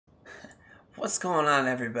What's going on,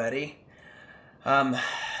 everybody? Um,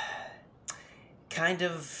 kind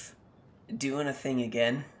of doing a thing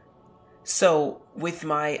again. So, with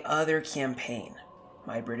my other campaign,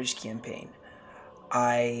 my British campaign,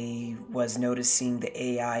 I was noticing the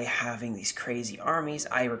AI having these crazy armies.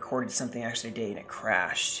 I recorded something actually today and it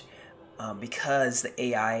crashed. Because the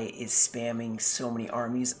AI is spamming so many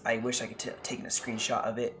armies, I wish I could taken a screenshot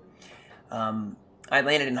of it. I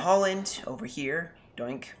landed in Holland, over here,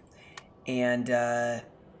 doink. And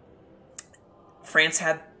France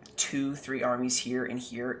had 3 armies here,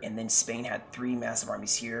 and then Spain had 3 massive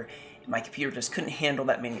armies here. My computer just couldn't handle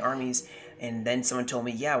that many armies, and then someone told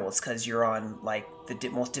me, yeah, well, it's because you're on, like, the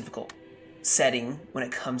most difficult setting when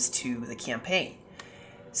it comes to the campaign.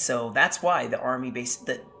 So that's why the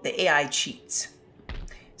AI cheats.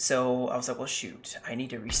 So I was like, well, shoot, I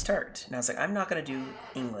need to restart. And I was like, I'm not going to do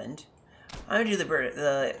England. I'm going to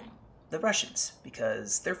do the Russians,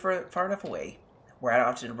 because they're far enough away where I don't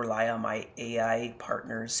have to rely on my AI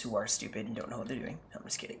partners who are stupid and don't know what they're doing. No, I'm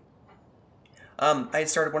just kidding. I had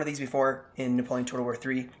started one of these before in Napoleon Total War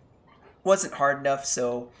 3. Wasn't hard enough,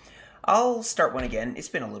 so I'll start one again. It's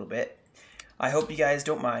been a little bit. I hope you guys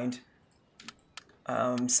don't mind.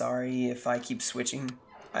 Sorry if I keep switching.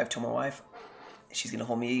 I've told my wife she's going to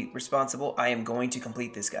hold me responsible. I am going to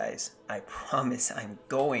complete this, guys. I promise I'm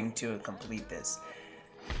going to complete this.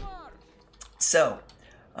 So,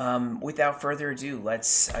 without further ado,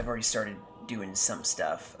 I've already started doing some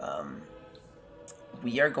stuff.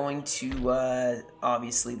 We are going to,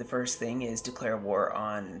 obviously, the first thing is declare war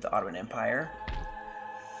on the Ottoman Empire.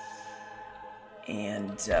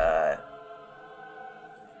 And,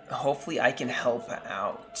 hopefully I can help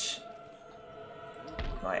out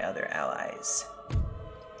my other allies.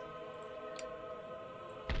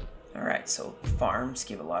 Alright, so farms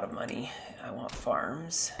give a lot of money. I want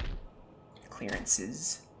farms.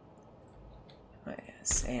 Clearances. Oh,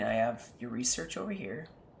 yes, and I have your research over here.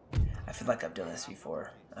 I feel like I've done this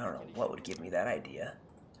before. I don't know what would give me that idea.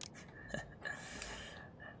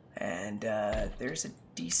 And there's a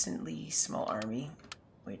decently small army,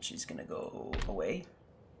 which is gonna go away.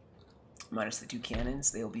 Minus the 2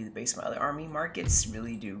 cannons, they'll be the base of my other army. Markets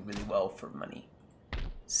really do really well for money,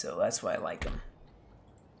 so that's why I like them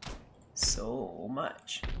so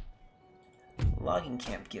much. Logging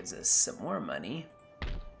camp gives us some more money.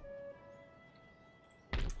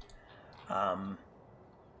 I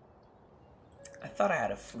thought I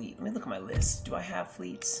had a fleet. Let me look at my list. Do I have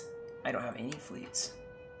fleets? I don't have any fleets.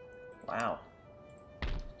 Wow.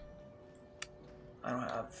 I don't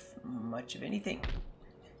have much of anything.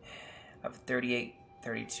 I have 38,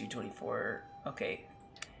 32, 24. Okay.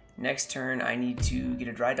 Next turn, I need to get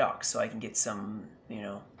a dry dock so I can get some,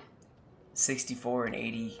 64 and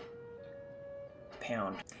 80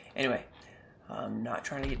 pound. Anyway, I'm not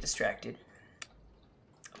trying to get distracted.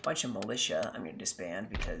 A bunch of militia I'm going to disband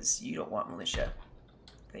because you don't want militia.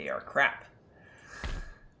 They are crap.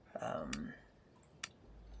 I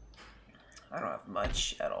don't have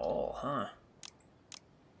much at all, huh?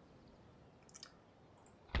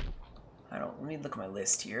 Let me look at my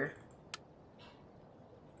list here.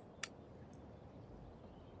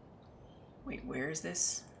 Wait, where is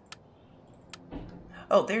this?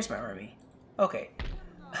 Oh, there's my army. Okay.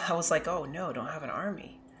 I was like, oh no, don't have an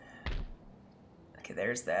army. Okay,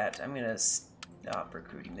 there's that. I'm gonna stop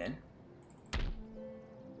recruiting then.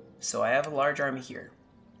 So I have a large army here.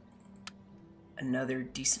 Another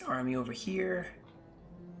decent army over here,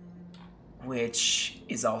 which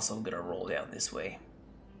is also gonna roll down this way.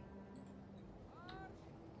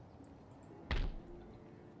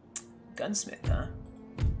 Gunsmith, huh?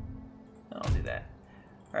 I'll do that.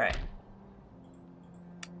 Alright.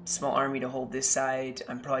 Small army to hold this side.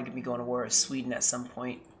 I'm probably going to be going to war with Sweden at some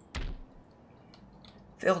point.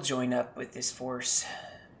 They'll join up with this force.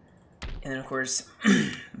 And then, of course,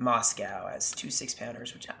 Moscow has 2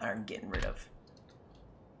 6-pounders, which I'm getting rid of.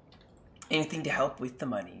 Anything to help with the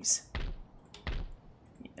monies.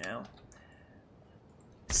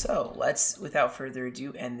 So, let's, without further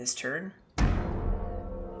ado, end this turn.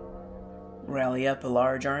 Rally up a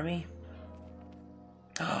large army.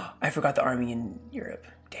 Oh, I forgot the army in Europe.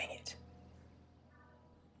 Dang it.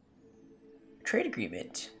 Trade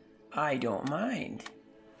agreement. I don't mind.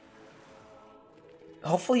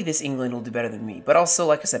 Hopefully this England will do better than me. But also,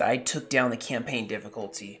 like I said, I took down the campaign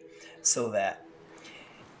difficulty so that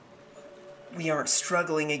we aren't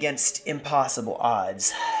struggling against impossible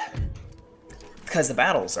odds. Because the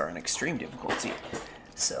battles are an extreme difficulty.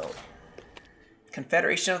 So,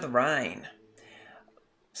 Confederation of the Rhine.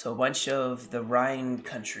 So a bunch of the Rhine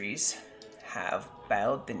countries have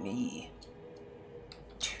bowed the knee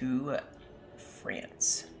to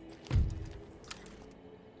France.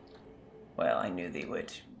 Well, I knew they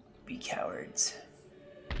would be cowards.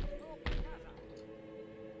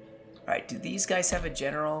 Alright, do these guys have a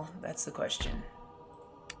general? That's the question.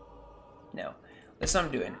 No. That's what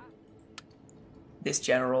I'm doing. This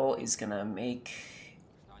general is gonna make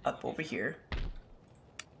up over here.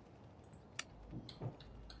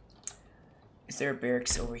 Is there a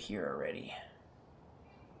barracks over here already?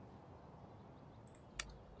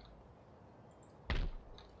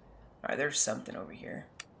 Alright, there's something over here.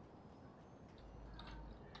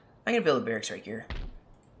 I'm gonna build a barracks right here.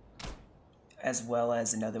 As well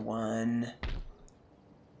as another one.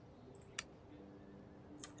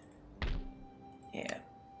 Yeah.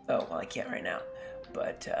 Oh, well, I can't right now.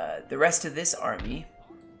 But the rest of this army,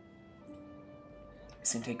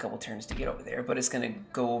 it's gonna take a couple turns to get over there, but it's gonna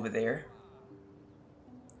go over there.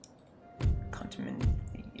 Continent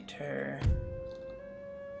theater.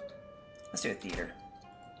 Let's do a theater.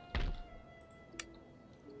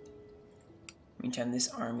 Meantime, this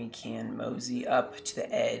army can mosey up to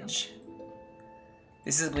the edge.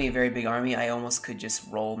 This is going to be a very big army. I almost could just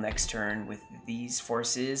roll next turn with these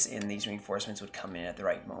forces, and these reinforcements would come in at the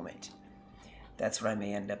right moment. That's what I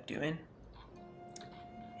may end up doing.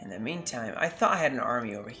 In the meantime, I thought I had an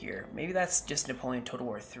army over here. Maybe that's just Napoleon Total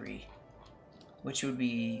War 3. Which would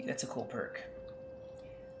be... that's a cool perk.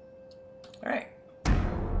 Alright.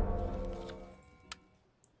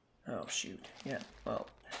 Oh, shoot. Yeah, well,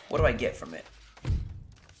 what do I get from it?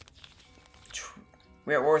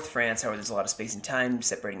 We're at war with France, however there's a lot of space and time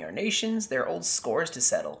separating our nations. There are old scores to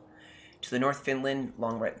settle. To the north, Finland,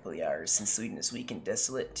 long rightfully ours. Since Sweden is weak and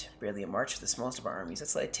desolate, barely a march for the smallest of our armies.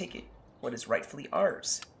 That's why I take it. What is rightfully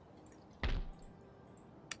ours?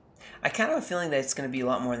 I kind of have a feeling that it's going to be a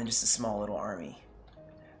lot more than just a small little army.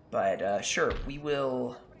 But sure, we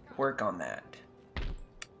will work on that.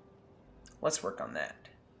 Let's work on that.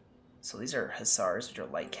 So these are hussars, which are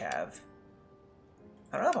light cav.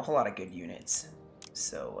 I don't have a whole lot of good units.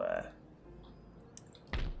 So,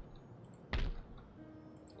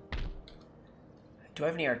 do I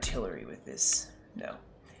have any artillery with this? No.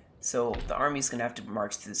 So, the army's gonna have to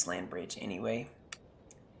march through this land bridge anyway.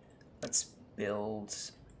 Let's build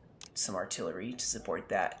some artillery to support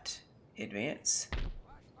that advance.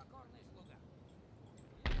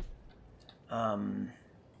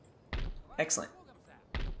 Excellent.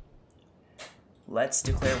 Let's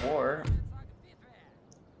declare war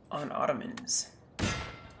on Ottomans.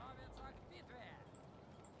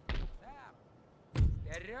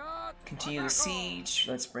 Continue the siege.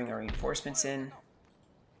 Let's bring our reinforcements in.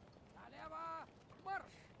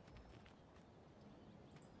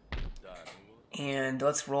 And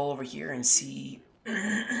let's roll over here and see.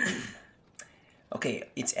 Okay,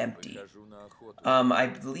 it's empty. I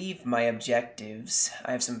believe my objectives.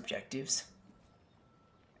 I have some objectives.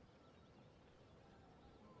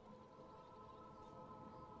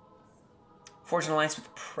 Forge an alliance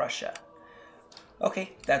with Prussia.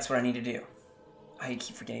 Okay, that's what I need to do. I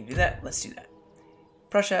keep forgetting to do that. Let's do that.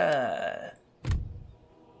 Prussia!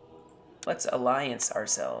 Let's alliance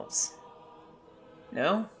ourselves.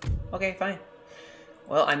 No? Okay, fine.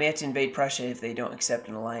 Well, I may have to invade Prussia if they don't accept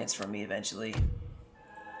an alliance from me eventually.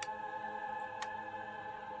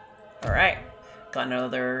 Alright. Got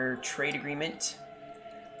another trade agreement.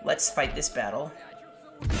 Let's fight this battle.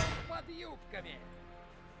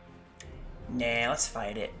 Nah, let's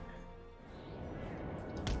fight it.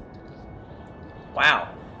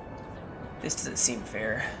 Wow. This doesn't seem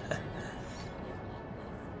fair.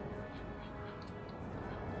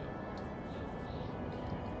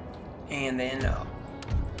 And then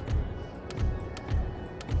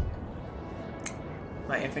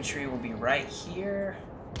my infantry will be right here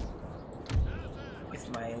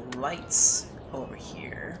with my lights over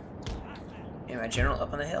here and my general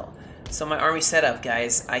up on the hill. So my army setup,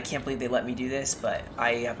 guys, I can't believe they let me do this, but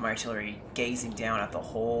I have my artillery gazing down at the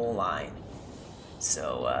whole line.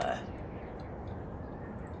 So,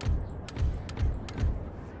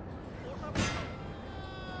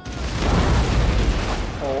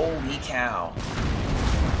 holy cow.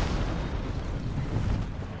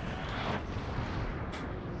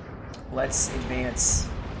 Let's advance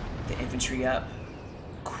the infantry up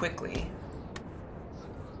quickly.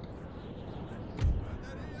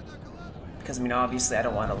 Because, I mean, obviously I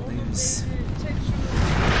don't want to lose.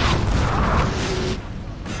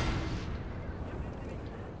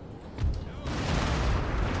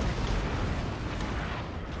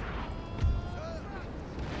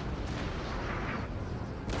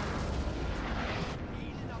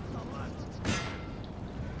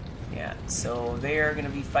 Yeah, so they're going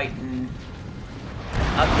to be fighting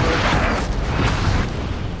uphill.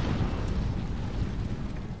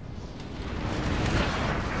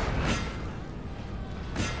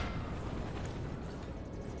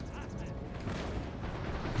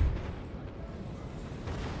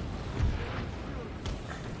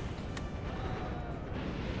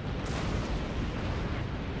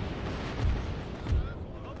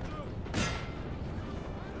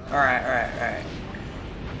 Alright, alright, alright.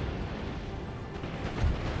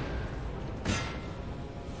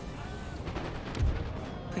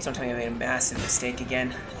 Please don't tell me I made a massive mistake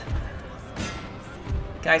again.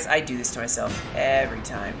 Guys, I do this to myself every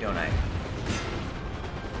time, don't I?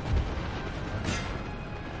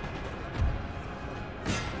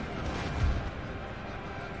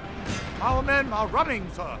 Our men are running,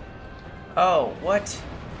 sir. Oh, what?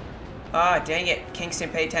 Ah, dang it. Kingston,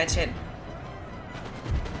 pay attention.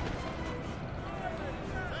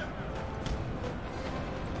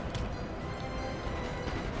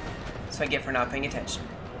 That's what I get for not paying attention.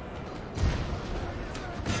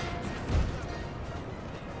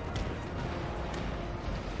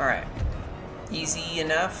 Alright. Easy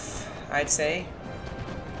enough, I'd say.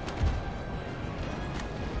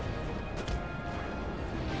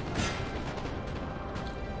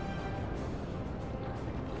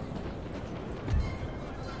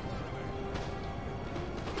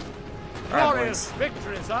 Glorious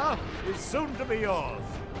victory, sir, is soon to be yours.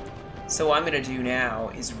 So what I'm going to do now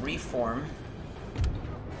is reform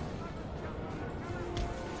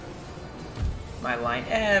my line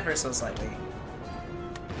ever so slightly.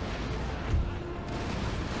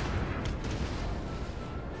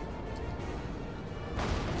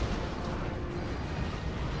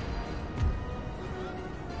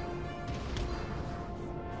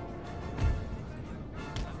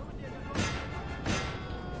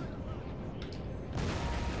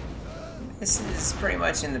 This is pretty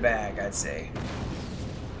much in the bag, I'd say.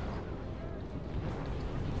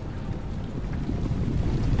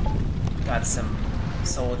 Got some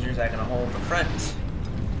soldiers that can hold the front.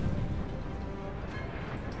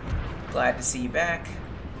 Glad to see you back.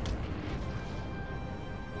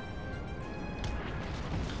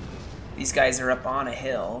 These guys are up on a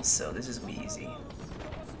hill, so this is easy.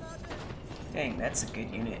 Dang, that's a good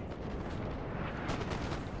unit.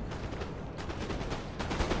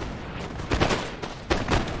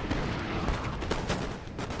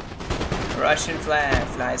 Russian flag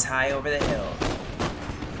flies high over the hill.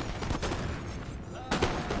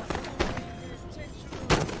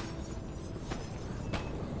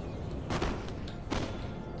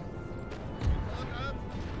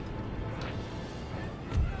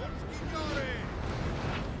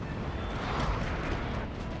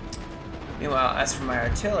 Meanwhile, as for my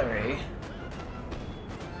artillery,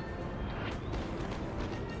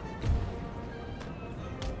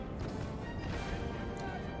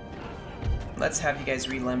 let's have you guys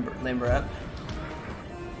limber up.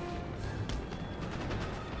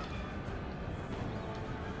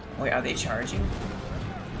 Wait, are they charging?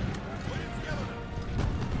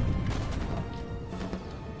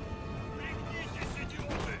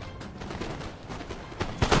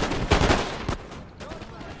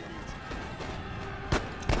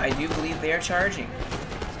 I do believe they are charging.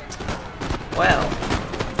 Well,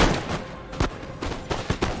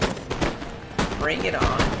 bring it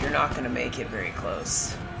on. You're not going to make it very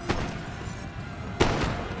close.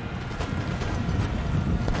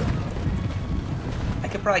 I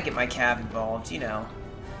could probably get my cab involved, you know.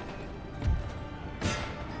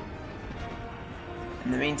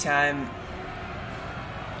 In the meantime,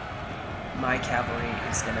 my cavalry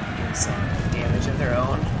is going to be doing some damage of their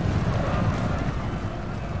own.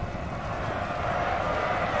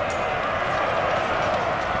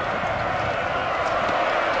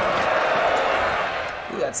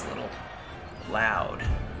 That's a little loud.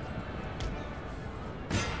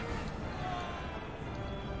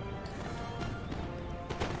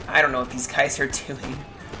 I don't know what these guys are doing.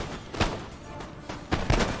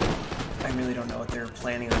 I really don't know what they're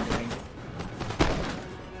planning on doing.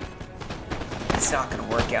 It's not going to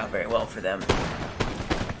work out very well for them.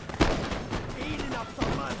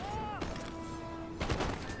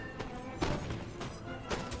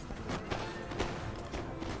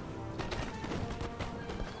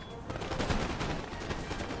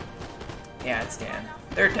 Yeah, it's done.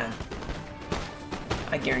 They're done.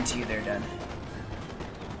 I guarantee you they're done.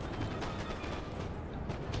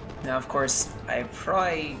 Now, of course, I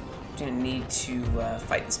probably didn't need to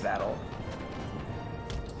fight this battle.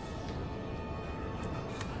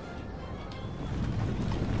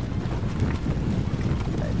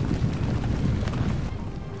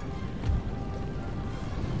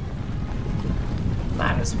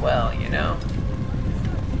 Might as well, you know?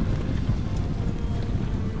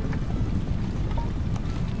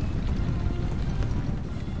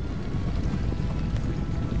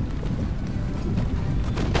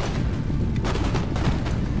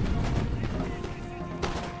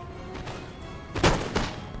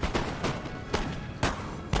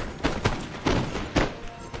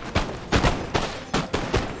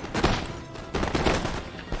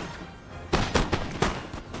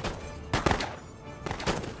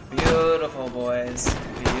 boys.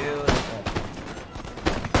 Beautiful.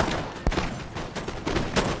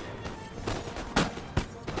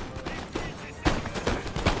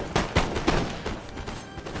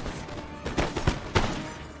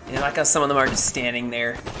 And I like how some of them are just standing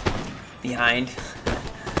there behind.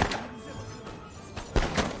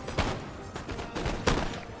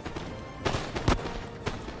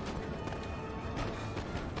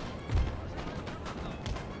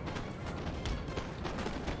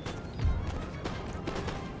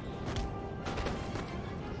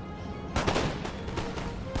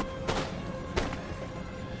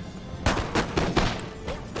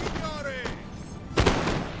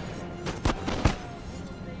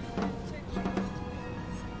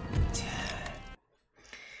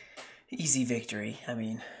 Easy victory. I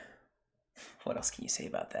mean, what else can you say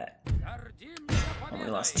about that? Only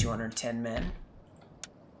lost 210 men.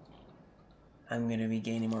 I'm going to be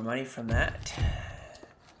gaining more money from that.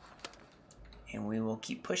 And we will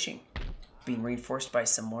keep pushing. Being reinforced by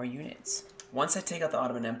some more units. Once I take out the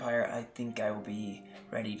Ottoman Empire, I think I will be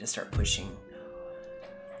ready to start pushing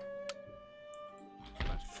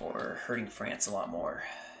for hurting France a lot more.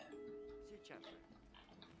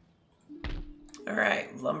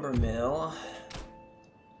 Alright, lumber mill.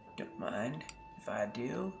 Don't mind if I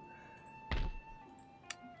do.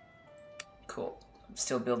 Cool. I'm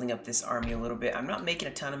still building up this army a little bit. I'm not making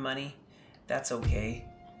a ton of money. That's okay.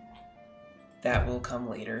 That will come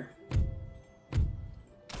later.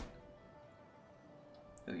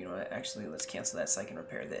 Ooh, you know what? Actually, let's cancel that so I can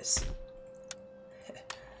repair this.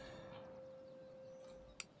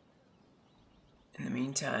 In the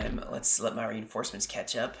meantime, let's let my reinforcements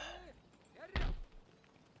catch up.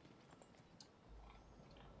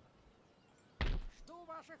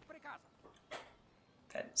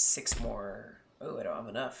 Got 6 more. Oh, I don't have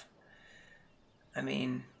enough. I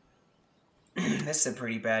mean, this is a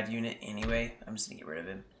pretty bad unit anyway. I'm just gonna get rid of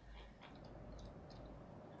him.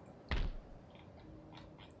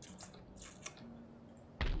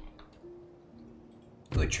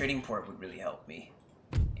 Ooh, a trading port would really help me.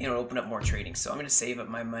 It'll open up more trading. So I'm gonna save up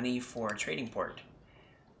my money for a trading port.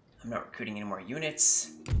 I'm not recruiting any more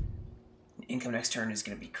units. Income next turn is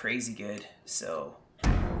gonna be crazy good, so.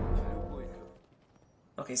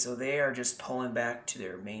 Okay, so they are just pulling back to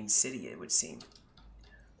their main city, it would seem.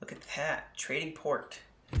 Look at that. Trading port.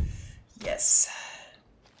 Yes.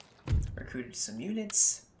 Recruited some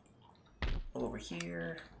units. Over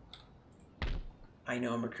here. I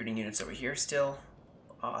know I'm recruiting units over here still.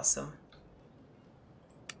 Awesome.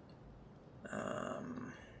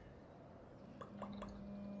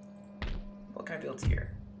 What can I build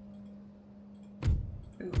here?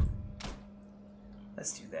 Ooh.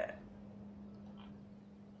 Let's do that.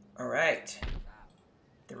 Alright.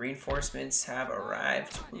 The reinforcements have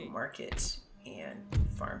arrived. Ooh, market and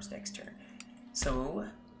farms next turn. So,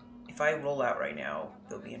 if I roll out right now,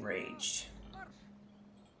 they'll be enraged.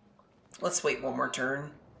 Let's wait one more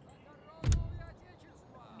turn.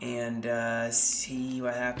 And see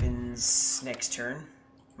what happens next turn.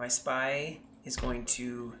 My spy is going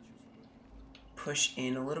to push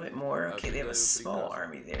in a little bit more. Okay, they have a small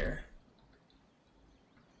army there.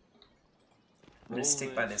 I'm going to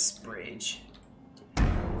stick by this bridge.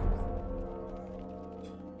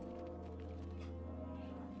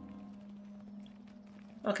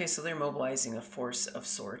 Okay, so they're mobilizing a force of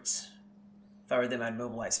sorts. If I were them, I'd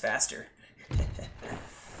mobilize faster.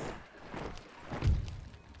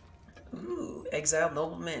 Ooh, exiled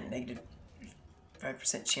nobleman, negative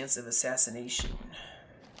 5% chance of assassination.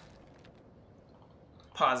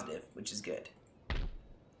 Positive, which is good.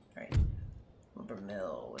 Alright, lumber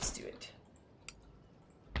mill, let's do it.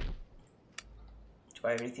 Do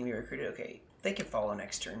I have anything to be recruited? Okay, they can follow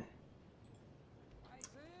next turn.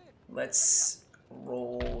 Let's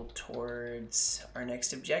roll towards our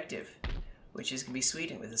next objective, which is going to be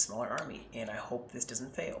Sweden with a smaller army, and I hope this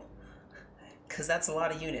doesn't fail. Because that's a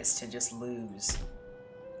lot of units to just lose.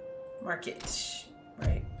 Market,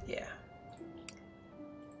 right? Yeah.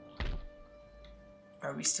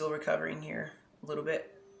 Are we still recovering here? A little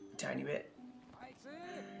bit? A tiny bit?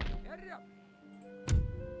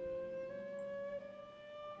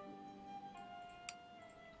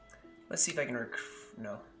 Let's see if I can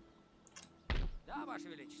no.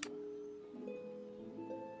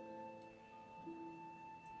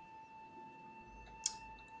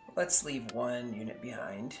 Let's leave one unit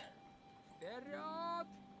behind.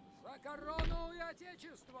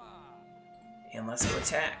 And let's go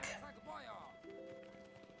attack.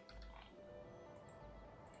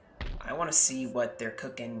 I want to see what they're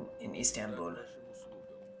cooking in Istanbul.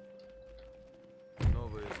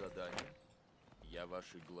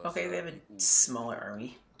 Okay, they have a smaller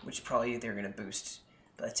army. which probably they're going to boost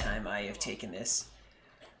by the time I have taken this.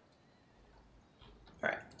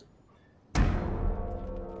 Alright.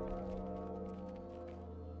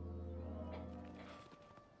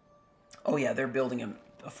 Oh yeah, they're building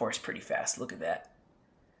a force pretty fast. Look at that.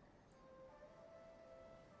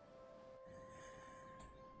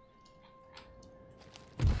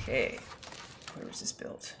 Okay. Where was this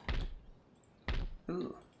built?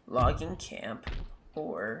 Ooh. Logging camp.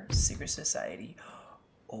 Or secret society.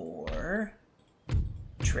 Or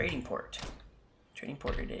trading port. Trading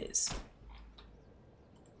port it is.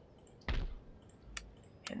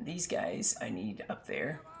 And these guys I need up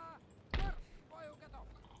there.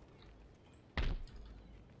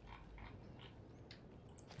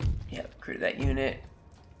 Yep, recruit that unit.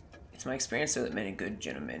 It's my experience though that many good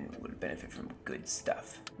gentlemen would benefit from good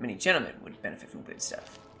stuff. Many gentlemen would benefit from good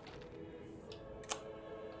stuff.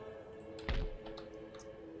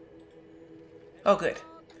 Oh, good.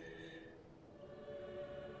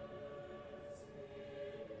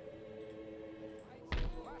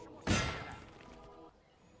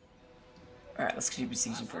 Alright, let's keep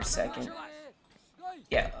besieging for a second.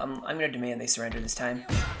 Yeah, I'm gonna demand they surrender this time.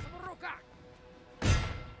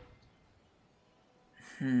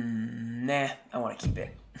 Nah, I want to keep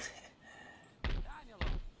it.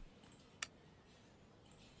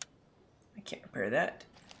 I can't repair that.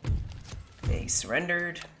 They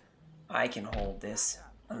surrendered. I can hold this.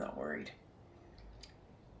 I'm not worried.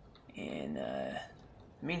 In the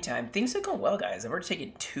meantime, things are going well, guys. I've already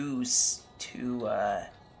taken two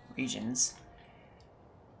regions.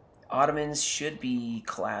 Ottomans should be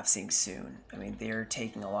collapsing soon. I mean, they're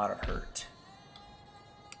taking a lot of hurt.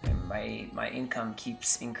 And my income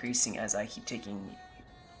keeps increasing as I keep taking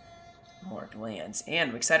more lands. And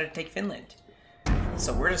I'm excited to take Finland.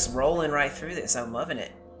 So we're just rolling right through this. I'm loving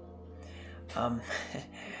it.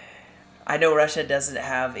 I know Russia doesn't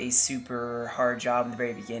have a super hard job in the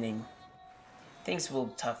very beginning. Things will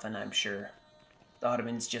toughen, I'm sure. The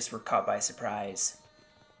Ottomans just were caught by surprise.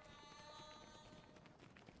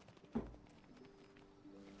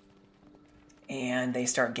 And they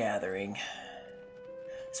start gathering.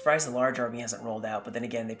 Surprised the large army hasn't rolled out, but then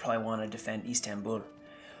again, they probably want to defend Istanbul.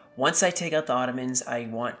 Once I take out the Ottomans, I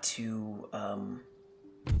want to...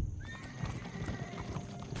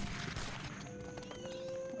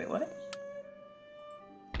 Wait, what?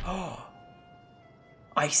 Oh!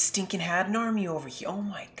 I stinking had an army over here. Oh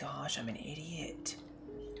my gosh, I'm an idiot.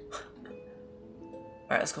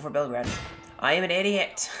 Alright, let's go for Belgrade. I am an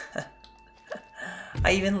idiot!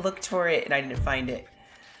 I even looked for it and I didn't find it.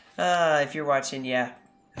 If you're watching, yeah.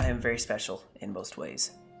 I am very special in most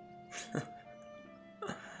ways.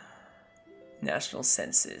 National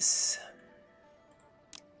census.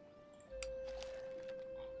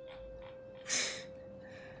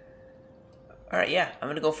 Alright, yeah, I'm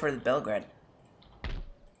gonna go for the Belgrade.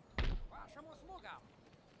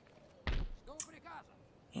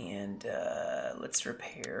 And let's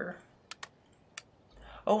repair.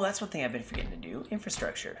 Oh, that's one thing I've been forgetting to do.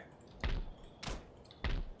 Infrastructure.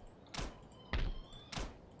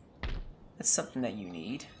 That's something that you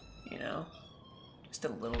need, you know? Just a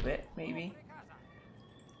little bit, maybe.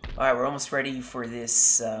 Alright, we're almost ready for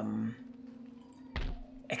this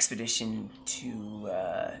expedition to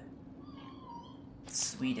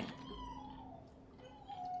Sweden.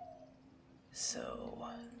 So,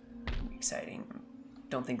 exciting.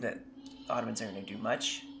 Don't think that Ottomans are going to do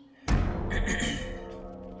much.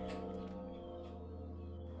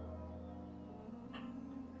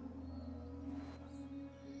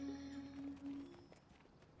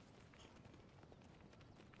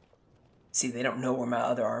 See, they don't know where my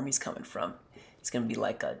other army's coming from. It's going to be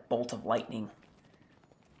like a bolt of lightning.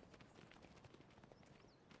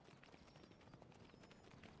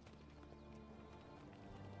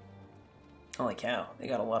 Holy cow, they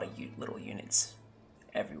got a lot of little units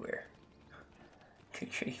everywhere. Good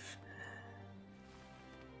grief.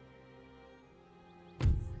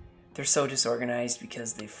 They're so disorganized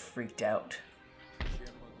because they freaked out.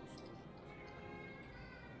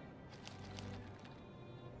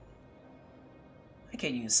 I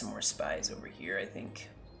could use some more spies over here, I think.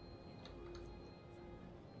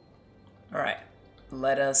 Alright,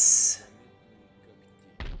 let us...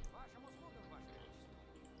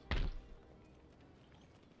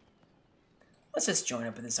 Let's just join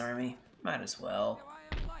up with this army. Might as well.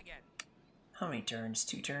 How many turns?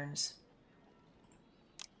 2 turns?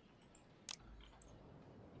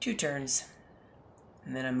 2 turns.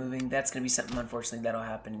 And then I'm moving. That's going to be something, unfortunately, that'll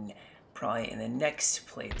happen probably in the next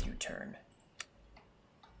playthrough turn.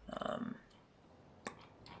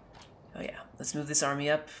 Oh yeah, let's move this army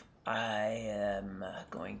up. I am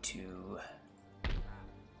going to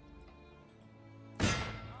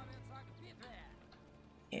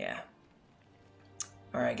Yeah.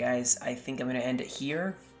 Alright guys, I think I'm going to end it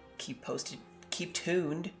here. Keep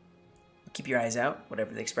tuned. Keep your eyes out,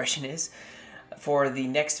 whatever the expression is, for the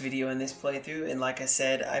next video in this playthrough. And like I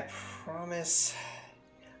said, I promise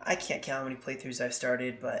I can't count how many playthroughs I've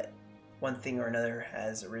started, but one thing or another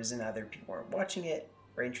has arisen. Either people weren't watching it,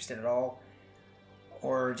 or interested at all,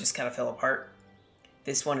 or just kind of fell apart.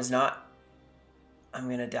 This one is not. I'm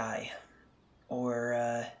gonna die.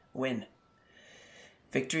 Or win.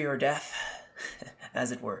 Victory or death,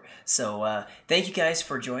 as it were. So thank you guys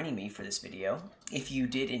for joining me for this video. If you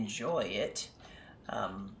did enjoy it,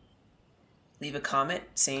 leave a comment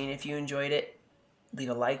saying if you enjoyed it. Leave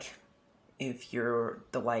a like if you're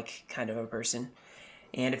the like kind of a person.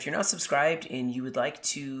 And if you're not subscribed and you would like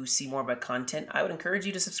to see more of my content, I would encourage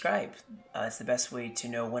you to subscribe. It's the best way to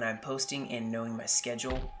know when I'm posting and knowing my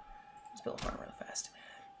schedule. Let's build a farm real fast.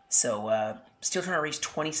 So, still trying to reach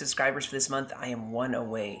 20 subscribers for this month. I am one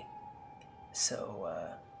away. So,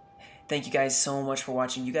 thank you guys so much for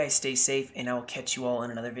watching. You guys stay safe, and I will catch you all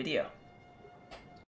in another video.